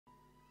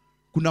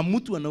Kuna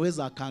mtu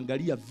anaweza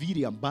akaangalia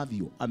vile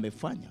ambavyo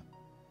amefanya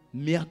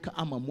miaka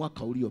ama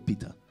mwaka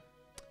uliopita,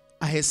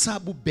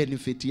 ahesabu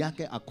benefit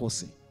yake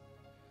akose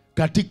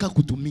katika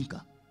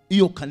kutumika.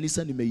 Hiyo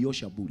kanisa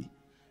nimeiosha bure,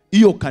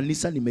 hiyo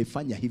kanisa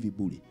nimeifanya hivi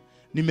bure,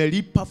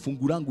 nimelipa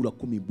fungu langu la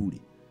 10 bure,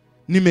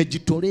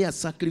 nimejitolea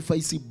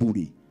sacrifice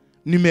bure,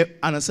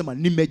 anasema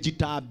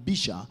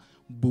nimejitaabisha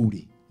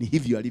bure. Ni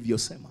hivyo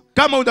alivyosema.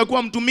 Kama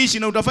utakuwa mtumishi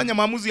na utafanya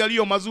maamuzi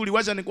yaliyo mazuri,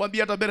 wacha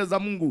nikwambie hata mbele za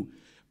Mungu,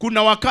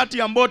 kuna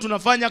wakati ambao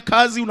tunafanya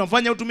kazi,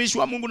 unafanya utumishi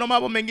wa Mungu na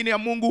mambo mengine ya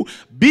Mungu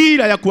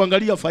bila ya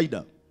kuangalia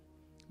faida.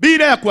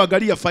 Bila ya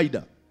kuangalia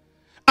faida.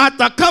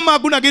 Hata kama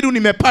hakuna kitu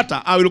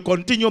nimepata, I will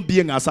continue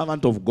being a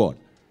servant of God.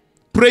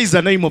 Praise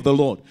the name of the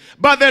Lord.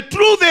 But the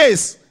truth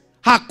is,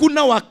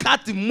 hakuna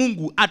wakati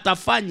Mungu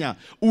atafanya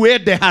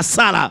uende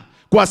hasara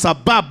kwa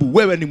sababu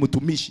wewe ni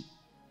mtumishi.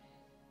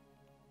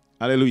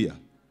 Hallelujah.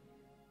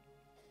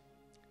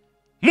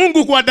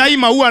 Mungu kwa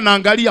daima huwa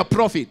anaangalia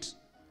profit.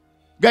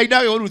 Gaida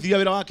yo ruthia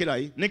wira wake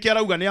rai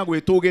nikiarauga ni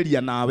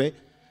agwitugeria nawe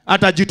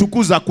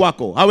atajitukuza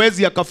kwako,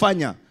 hawezi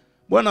akafanya.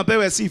 Bwana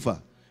pewe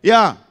sifa.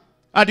 Yeah,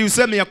 hadi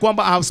useme ya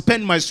kwamba I have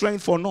spent my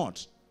strength for naught.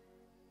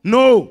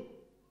 No.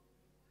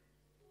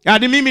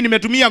 Hadi mimi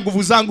nimetumia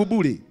nguvu zangu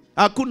bure.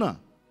 Hakuna.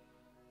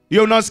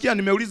 Hiyo unasikia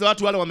nimeuliza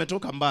watu wale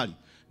wametoka mbali.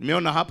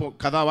 Nimeona hapo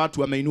kadhaa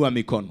watu wameinua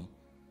mikono.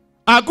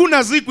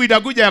 Hakuna siku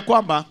itakuja ya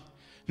kwamba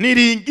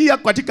niliingia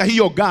katika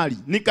hiyo gari,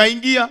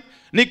 nikaingia,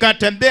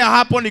 nikatembea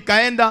hapo,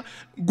 nikaenda,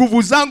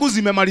 nguvu zangu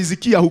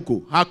zimemalizikia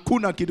huko.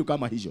 Hakuna kitu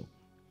kama hicho.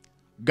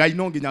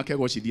 Gainongi nyake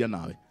goshidia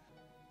nawe.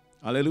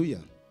 Hallelujah.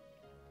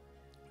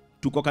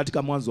 Tuko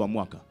katika mwanzo wa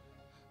mwaka.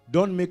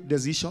 Don't make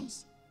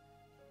decisions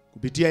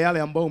kupitia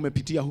yale ambao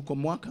umepitia huko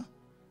mwaka.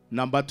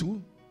 Number 2,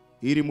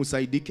 ili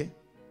musaidike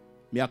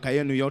miaka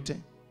yenu yote.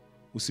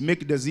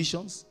 Usimake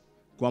decisions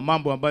kwa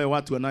mambo ambayo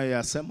watu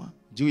wanayoyasema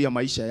juu ya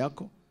maisha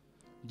yako,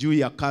 juu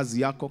ya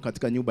kazi yako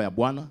katika nyumba ya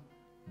Bwana.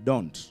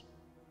 Don't.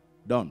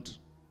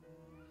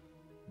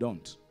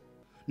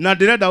 Na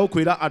direda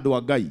huko ila adu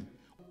wa Ngai,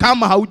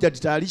 kama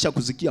haujajitayarisha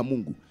kusikia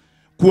Mungu,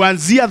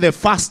 kuanzia the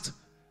first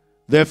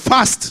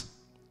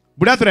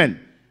brethren,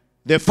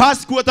 the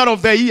first quarter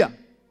of the year,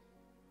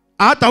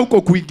 hata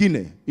huko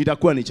kwingine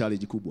itakuwa ni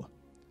challenge kubwa.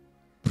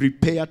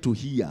 Prepare to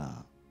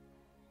hear.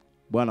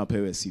 Bwana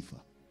pewe sifa.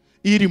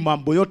 Ili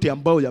mambo yote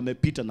ambayo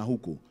yamepita na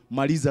huko,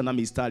 maliza na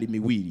mistari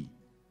miwili.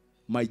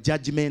 My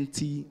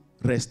judgment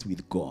rest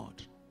with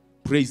God.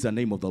 Praise the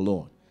name of the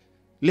Lord.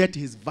 Let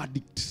his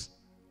verdict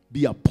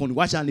be upon.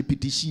 Wacha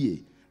anipitishie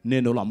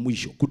neno la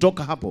mwisho.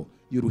 Kutoka hapo,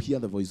 you will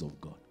hear the voice of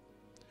God.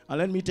 And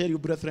let me tell you,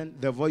 brethren,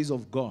 the voice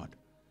of God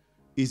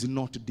is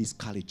not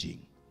discouraging.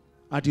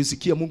 Ati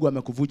usikia Mungu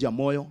amekuvuja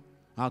moyo,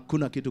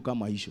 hakuna kitu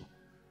kama hicho.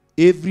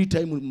 Every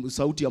time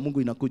sauti ya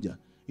Mungu inakuja,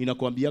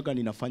 inakuambiaga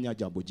ninafanya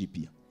jambo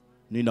jipya.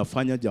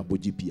 Ninafanya jambo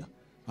jipya.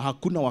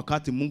 Hakuna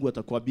wakati Mungu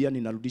atakwambia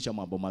ninarudisha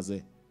mambo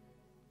mazee.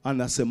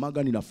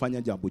 Anasemaga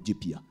ninafanya jambo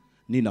jipya.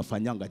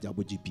 Ninafanyanga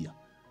jambo jipya.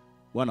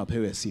 Bwana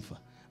pewe sifa.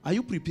 Are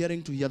you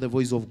preparing to hear the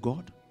voice of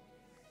God?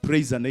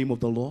 Praise the name of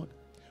the Lord.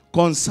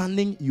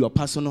 Concerning your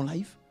personal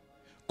life,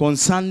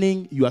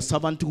 concerning your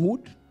servanthood,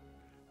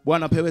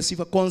 Bwana pewe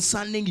sifa.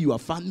 Concerning your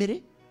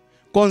family,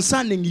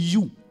 concerning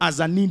you as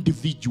an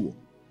individual.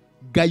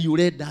 Ngai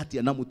urenda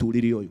atia na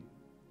muturire uyu.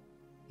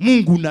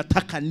 Mungu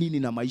nataka nini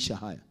na maisha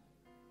haya?